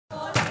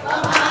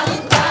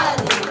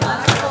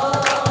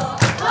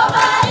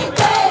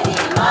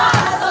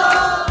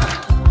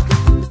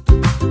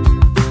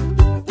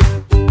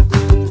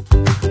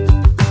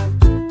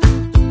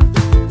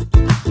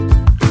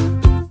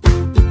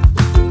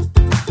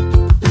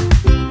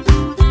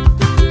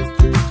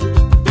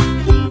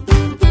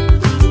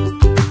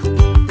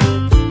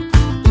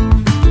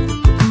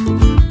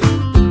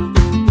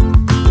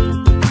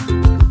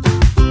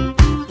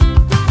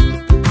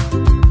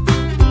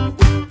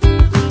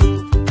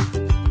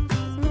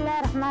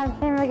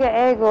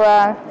magacaygu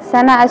waa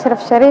Sana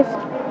Ashraf Sharif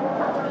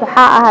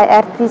waxa ahay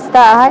artist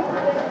ahay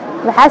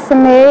waxa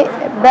sameeyay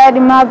body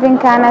mapping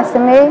kana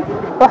sameeyay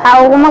waxa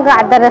ugu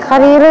magac daray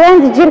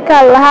khariirada jirka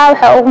laha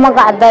waxa ugu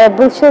magac daray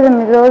bulshada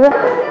midooda.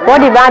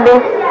 Body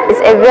mapping is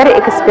a very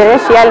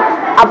experiential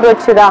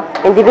approach to the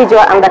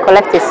individual and the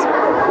collective,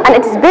 and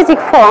its basic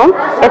form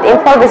it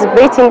involves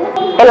creating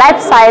a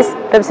life-size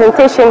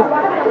representation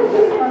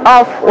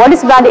of what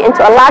is body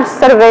into a large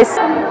surface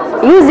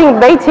using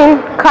painting,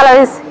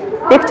 colors,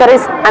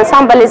 pictures and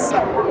symbols,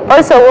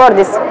 also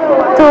words,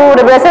 to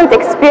represent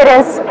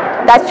experience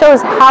that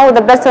shows how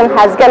the person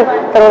has gone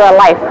through their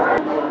life.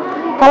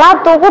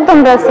 Talaabta ugu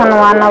dambaysan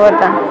waa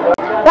nabadda.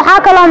 Waxa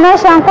kale oo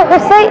meeshan ku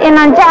xusay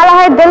inaan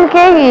jeclahay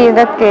dalkayga iyo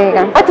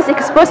dadkayga. What is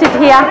exposed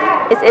here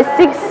is a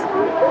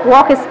 6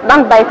 works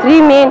done by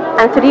 3 men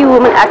and 3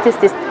 women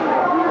artists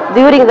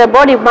during the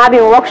body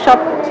mapping workshop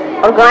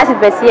organized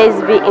by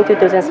CISB in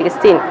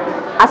 2016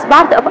 as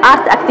part of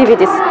art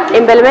activities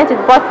implemented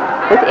both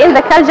within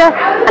the culture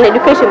and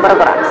education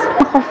programs.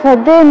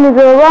 Qofadeen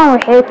midoobaan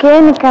waxay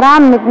keeni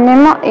karaan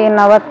midnimo iyo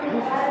nabad.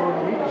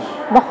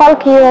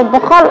 boqolkiiba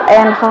boqol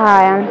ayaan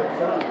qahaayaan.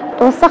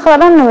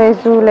 Wasaqdan way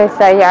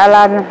zuulaysaa iyo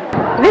calaadna.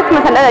 This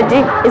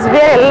methodology is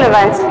very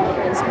relevant,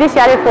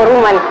 especially for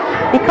women,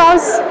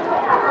 because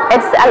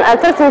it's an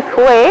alternative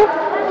way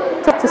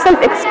to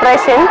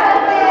self-expression,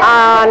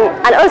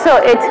 and also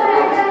it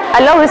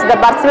allows the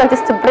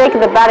participants to break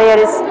the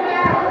barriers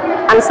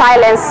and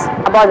silence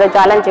about the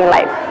challenging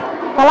life.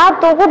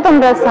 Talaabta ugu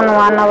dambaysan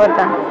waa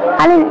nabadda.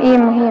 Halin iyo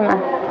muhiim ah.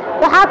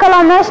 Waxa kale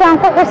oo meeshan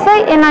ku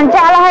xusay inaan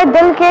jeclahay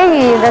dalkayga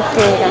iyo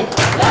dadkayga.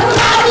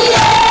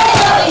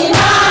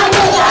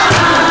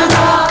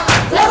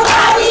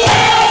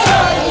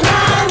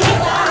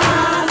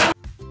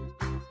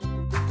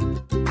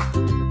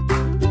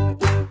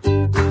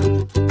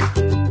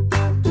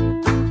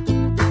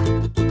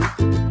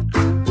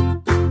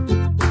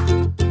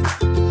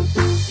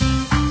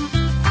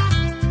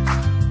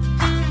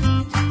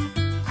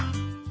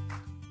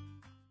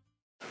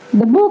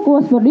 The book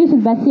was produced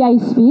by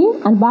CISP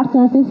and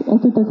partners in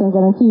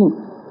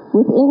 2017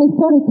 within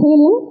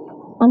storytelling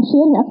and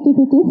sharing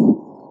activities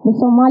with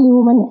Somali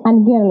women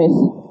and girls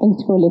in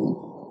schools,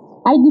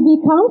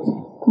 IDP camps,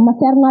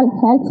 maternal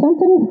health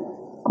centers,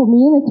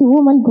 community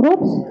women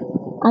groups,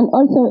 and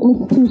also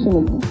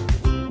institutions.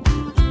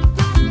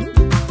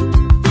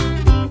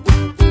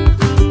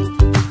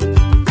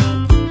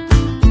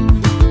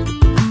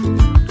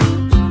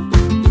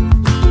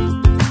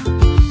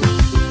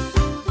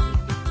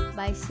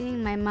 By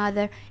seeing my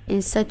mother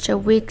in such a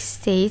weak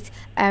state,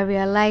 I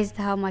realized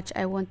how much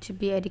I want to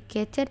be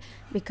educated,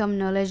 become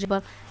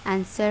knowledgeable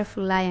and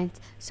self-reliant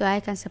so I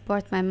can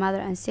support my mother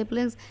and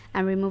siblings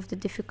and remove the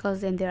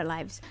difficulties in their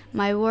lives.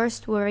 My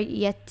worst worry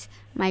yet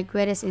my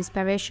greatest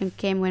inspiration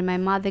came when my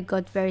mother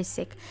got very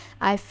sick.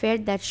 I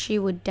feared that she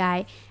would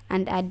die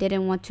and I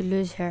didn't want to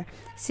lose her,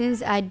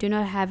 since I do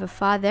not have a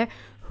father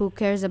who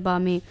cares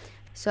about me,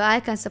 so I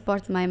can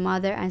support my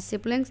mother and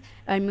siblings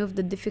and remove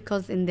the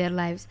difficulties in their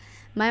lives.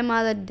 My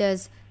mother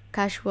does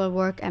casual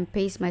work and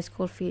pays my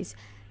school fees.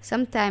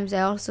 Sometimes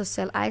I also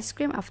sell ice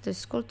cream after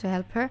school to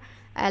help her.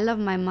 I love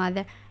my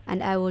mother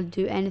and I will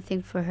do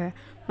anything for her.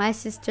 My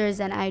sisters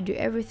and I do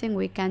everything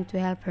we can to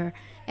help her,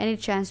 any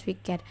chance we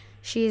get.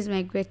 She is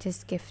my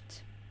greatest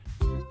gift.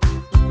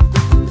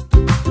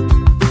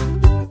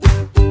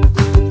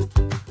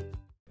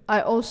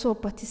 I also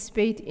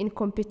participate in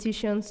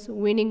competitions,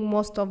 winning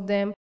most of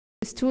them.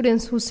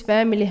 Students whose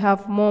family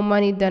have more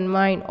money than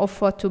mine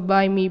offer to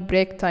buy me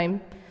break time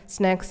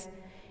snacks.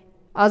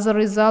 As a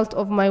result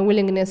of my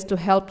willingness to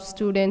help,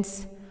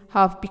 students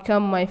have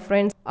become my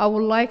friends. I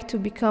would like to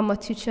become a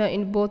teacher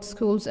in both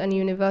schools and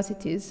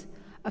universities.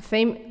 A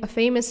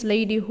famous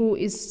lady who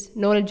is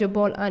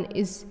knowledgeable and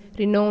is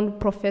renowned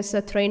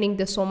professor training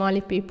the Somali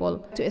people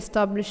to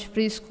establish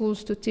free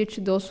schools to teach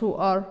those who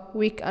are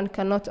weak and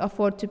cannot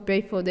afford to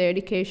pay for their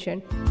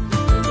education.